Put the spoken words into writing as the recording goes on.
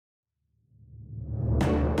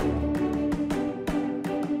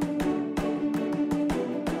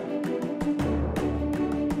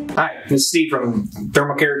Hi, this is Steve from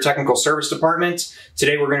Thermal Care Technical Service Department.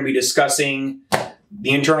 Today we're going to be discussing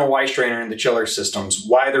the internal Wye-Strainer and the chiller systems,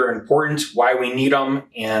 why they're important, why we need them,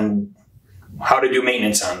 and how to do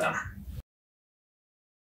maintenance on them.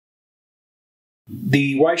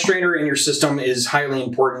 The Wye-Strainer in your system is highly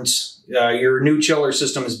important. Your new chiller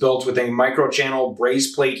system is built with a microchannel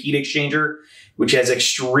brazed plate heat exchanger, which has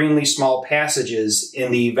extremely small passages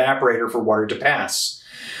in the evaporator for water to pass.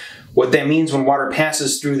 What that means when water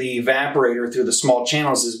passes through the evaporator through the small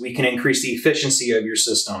channels is we can increase the efficiency of your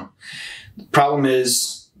system. The problem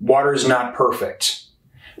is water is not perfect.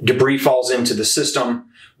 Debris falls into the system.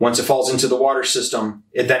 Once it falls into the water system,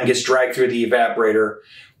 it then gets dragged through the evaporator.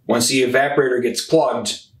 Once the evaporator gets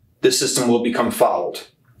plugged, the system will become fouled.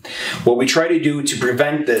 What we try to do to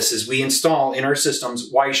prevent this is we install in our systems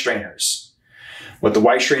Wye-Strainers. What the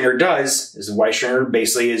Wye-Strainer does is the Wye-Strainer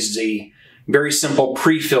basically is a very simple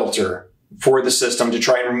pre-filter for the system to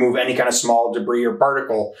try and remove any kind of small debris or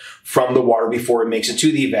particle from the water before it makes it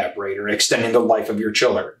to the evaporator, extending the life of your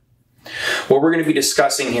chiller. What we're going to be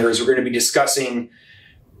discussing here is we're going to be discussing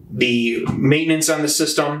the maintenance on the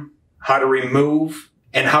system, how to remove,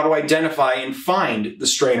 and how to identify and find the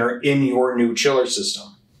strainer in your new chiller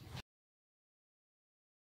system.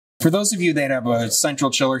 For those of you that have a central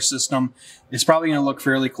chiller system, it's probably going to look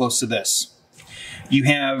fairly close to this. You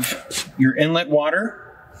have your inlet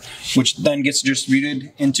water, which then gets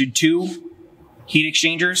distributed into two heat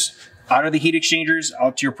exchangers, out of the heat exchangers,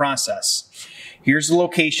 out to your process. Here's the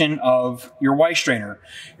location of your Wye-Strainer.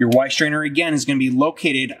 Your Wye-Strainer, again, is going to be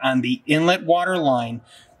located on the inlet water line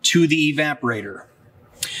to the evaporator.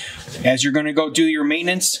 As you're going to go do your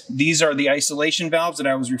maintenance, these are the isolation valves that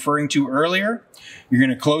I was referring to earlier. You're going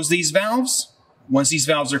to close these valves. Once these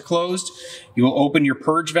valves are closed, you will open your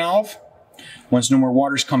purge valve. Once no more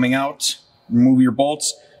water is coming out, remove your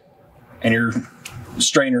bolts, and your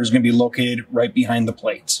strainer is going to be located right behind the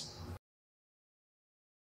plate.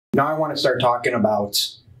 Now I want to start talking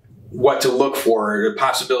about what to look for, the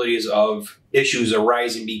possibilities of issues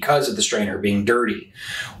arising because of the strainer being dirty.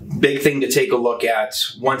 Big thing to take a look at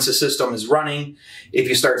once the system is running. If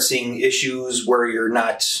you start seeing issues where you're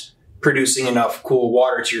not producing enough cool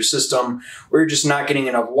water to your system, or you're just not getting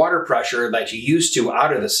enough water pressure that you used to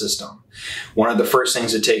out of the system. One of the first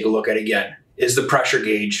things to take a look at again is the pressure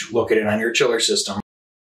gauge located on your chiller system.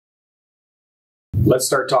 Let's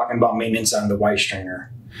start talking about maintenance on the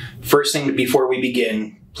Wye-Strainer. First thing before we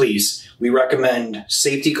begin, please, we recommend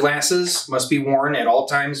safety glasses must be worn at all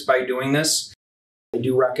times by doing this. I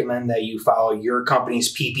do recommend that you follow your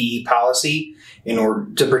company's PPE policy in order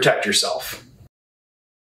to protect yourself.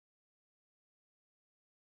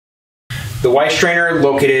 The Wye-Strainer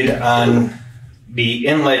located on the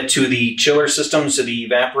inlet to the chiller systems, to the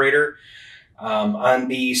evaporator. On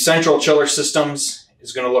the central chiller systems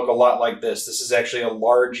is going to look a lot like this. This is actually a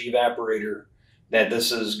large evaporator that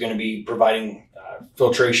this is going to be providing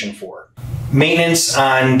filtration for. Maintenance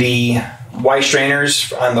on the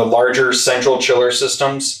Wye-Strainers on the larger central chiller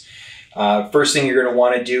systems. First thing you're going to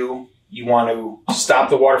want to do, you want to stop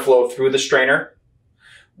the water flow through the strainer.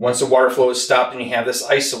 Once the water flow is stopped and you have this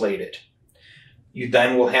isolated, you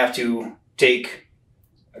then will have to take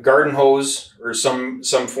a garden hose or some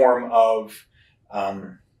form of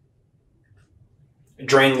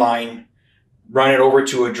drain line, run it over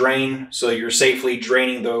to a drain so that you're safely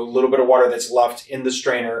draining the little bit of water that's left in the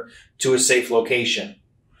strainer to a safe location.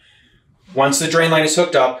 Once the drain line is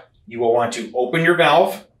hooked up, you will want to open your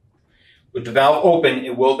valve. With the valve open,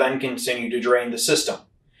 it will then continue to drain the system.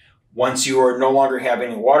 Once you are no longer have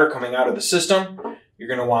any water coming out of the system, you're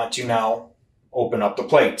going to want to now open up the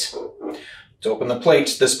plate. To open the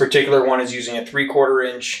plate, this particular one is using a 3/4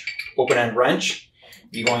 inch open end wrench.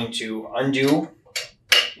 You're going to undo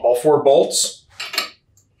all 4 bolts.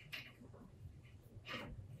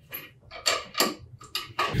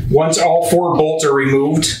 Once all 4 bolts are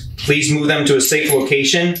removed, please move them to a safe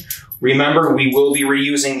location. Remember, we will be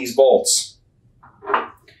reusing these bolts.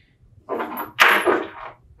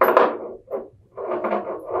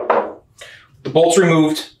 The bolts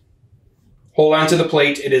removed. Hold on to the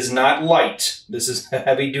plate. It is not light. This is a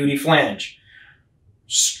heavy-duty flange.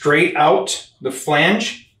 Straight out the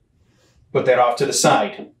flange, put that off to the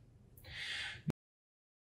side.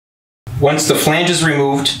 Once the flange is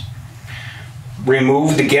removed,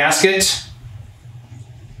 remove the gasket.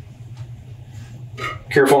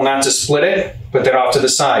 Careful not to split it. Put that off to the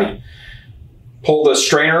side. Pull the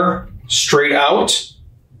strainer straight out.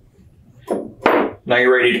 Now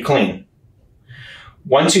you're ready to clean.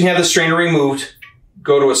 Once you have the strainer removed,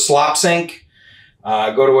 go to a slop sink,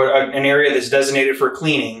 go to an area that's designated for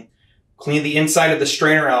cleaning, clean the inside of the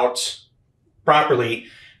strainer out properly,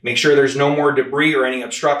 Make sure there's no more debris or any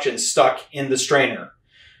obstruction stuck in the strainer.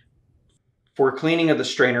 For cleaning of the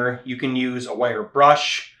strainer, you can use a wire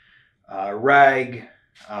brush, a rag,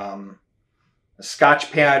 a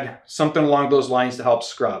Scotch pad, something along those lines to help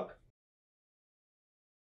scrub.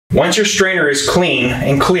 Once your strainer is clean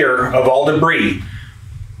and clear of all debris,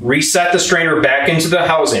 reset the strainer back into the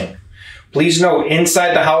housing. Please note,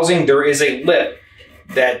 inside the housing there is a lip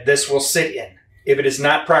that this will sit in. If it is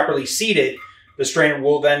not properly seated, the strainer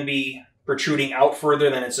will then be protruding out further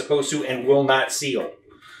than it's supposed to and will not seal.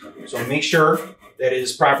 So make sure that it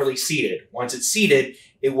is properly seated. Once it's seated,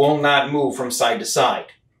 it will not move from side to side.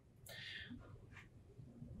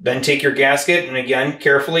 Then take your gasket and again,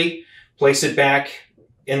 carefully place it back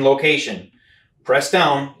in location. Press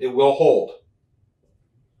down, it will hold.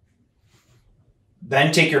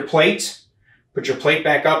 Then take your plate, put your plate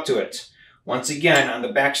back up to it. Once again, on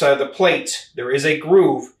the back side of the plate, there is a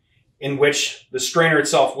groove in which the strainer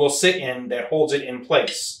itself will sit in that holds it in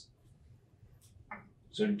place.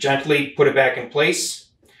 So gently put it back in place.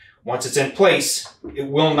 Once it's in place, it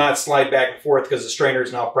will not slide back and forth because the strainer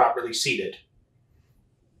is now properly seated.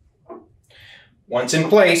 Once in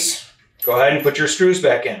place, go ahead and put your screws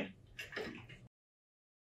back in.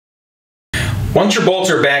 Once your bolts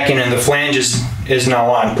are back in and the flange is now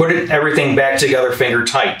on, put everything back together finger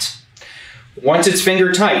tight. Once it's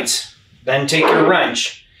finger tight, then take your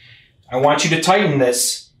wrench. I want you to tighten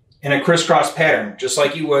this in a crisscross pattern, just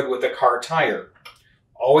like you would with a car tire.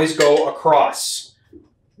 Always go across.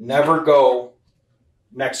 Never go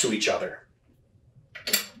next to each other.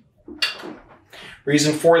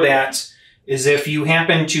 Reason for that is if you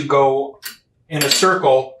happen to go in a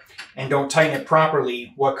circle and don't tighten it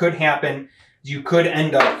properly, what could happen is you could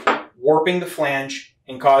end up warping the flange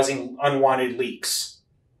and causing unwanted leaks.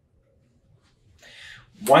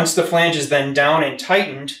 Once the flange is then down and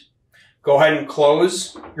tightened, go ahead and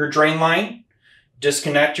close your drain line,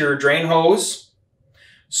 disconnect your drain hose,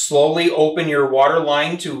 slowly open your water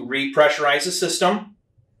line to repressurize the system.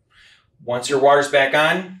 Once your water's back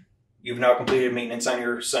on, you've now completed maintenance on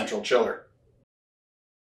your central chiller.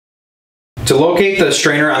 To locate the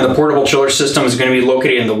strainer on the portable chiller system is going to be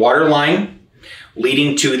located in the water line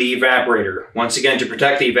leading to the evaporator. Once again, to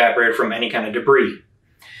protect the evaporator from any kind of debris.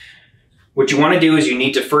 What you want to do is you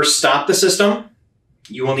need to first stop the system.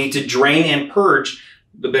 You will need to drain and purge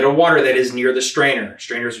the bit of water that is near the strainer.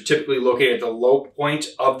 Strainers are typically located at the low point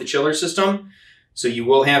of the chiller system, so you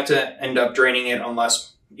will have to end up draining it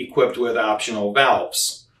unless equipped with optional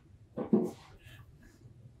valves.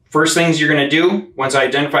 First things you're going to do, once I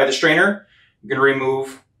identify the strainer, you're going to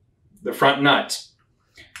remove the front nut.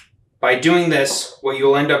 By doing this, what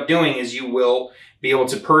you'll end up doing is you will be able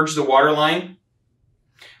to purge the water line.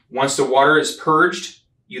 Once the water is purged,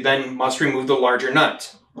 you then must remove the larger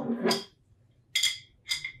nut.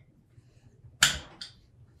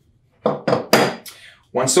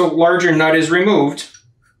 Once the larger nut is removed,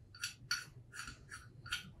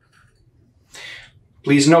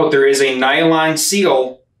 please note there is a nylon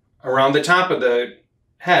seal around the top of the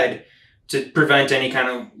head to prevent any kind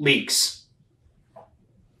of leaks.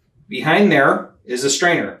 Behind there is a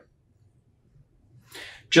strainer.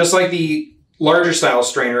 Just like the larger style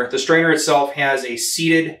strainer, the strainer itself has a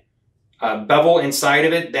seated bevel inside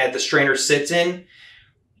of it that the strainer sits in.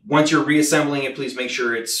 Once you're reassembling it, please make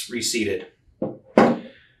sure it's reseated.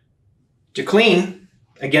 To clean,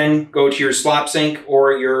 again, go to your slop sink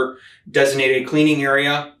or your designated cleaning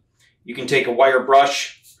area. You can take a wire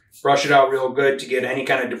brush, brush it out real good to get any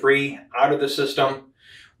kind of debris out of the system.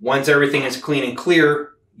 Once everything is clean and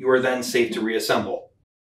clear, you are then safe to reassemble.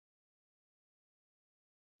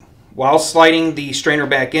 While sliding the strainer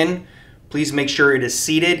back in, please make sure it is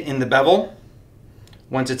seated in the bevel.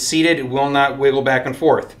 Once it's seated, it will not wiggle back and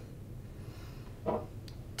forth.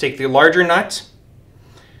 Take the larger nut.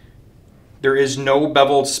 There is no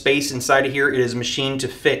beveled space inside of here. It is machined to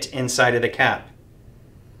fit inside of the cap.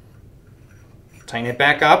 Tighten it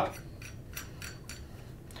back up.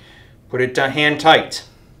 Put it hand tight.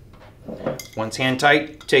 Once hand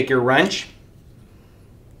tight, take your wrench.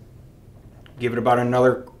 Give it about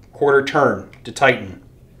another quarter turn to tighten.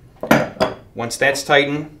 Once that's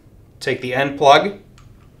tightened, take the end plug.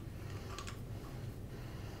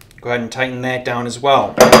 Go ahead and tighten that down as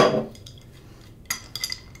well.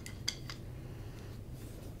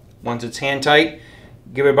 Once it's hand tight,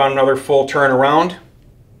 give it about another full turn around.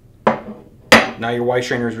 Now your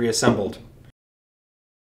Wye-Strainer is reassembled.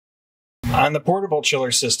 On the portable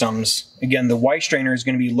chiller systems, again, the Wye-Strainer is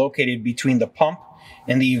going to be located between the pump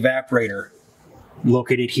and the evaporator,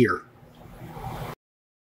 located here.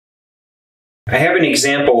 I have an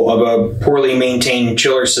example of a poorly maintained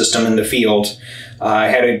chiller system in the field. I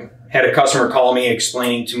had a customer call me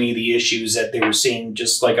explaining to me the issues that they were seeing,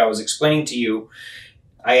 just like I was explaining to you.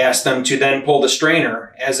 I asked them to then pull the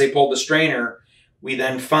strainer. As they pulled the strainer, we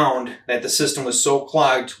then found that the system was so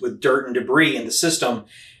clogged with dirt and debris in the system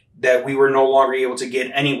that we were no longer able to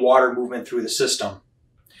get any water movement through the system.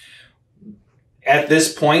 At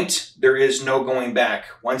this point, there is no going back.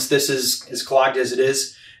 Once this is as clogged as it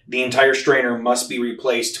is, the entire strainer must be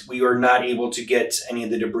replaced. We are not able to get any of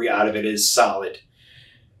the debris out of it. It is solid.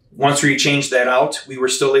 Once we changed that out, we were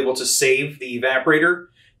still able to save the evaporator.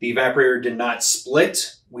 The evaporator did not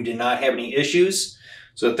split. We did not have any issues.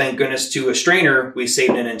 So thank goodness to a strainer, we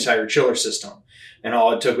saved an entire chiller system. And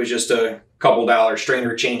all it took was just a couple dollar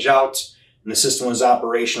strainer change out, and the system was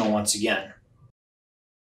operational once again.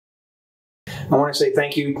 I want to say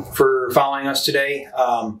thank you for following us today.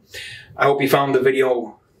 I hope you found the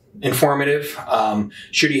video informative.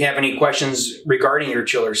 Should you have any questions regarding your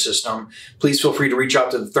chiller system, please feel free to reach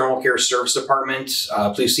out to the Thermal Care Service Department.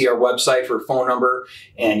 Please see our website for phone number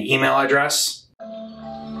and email address.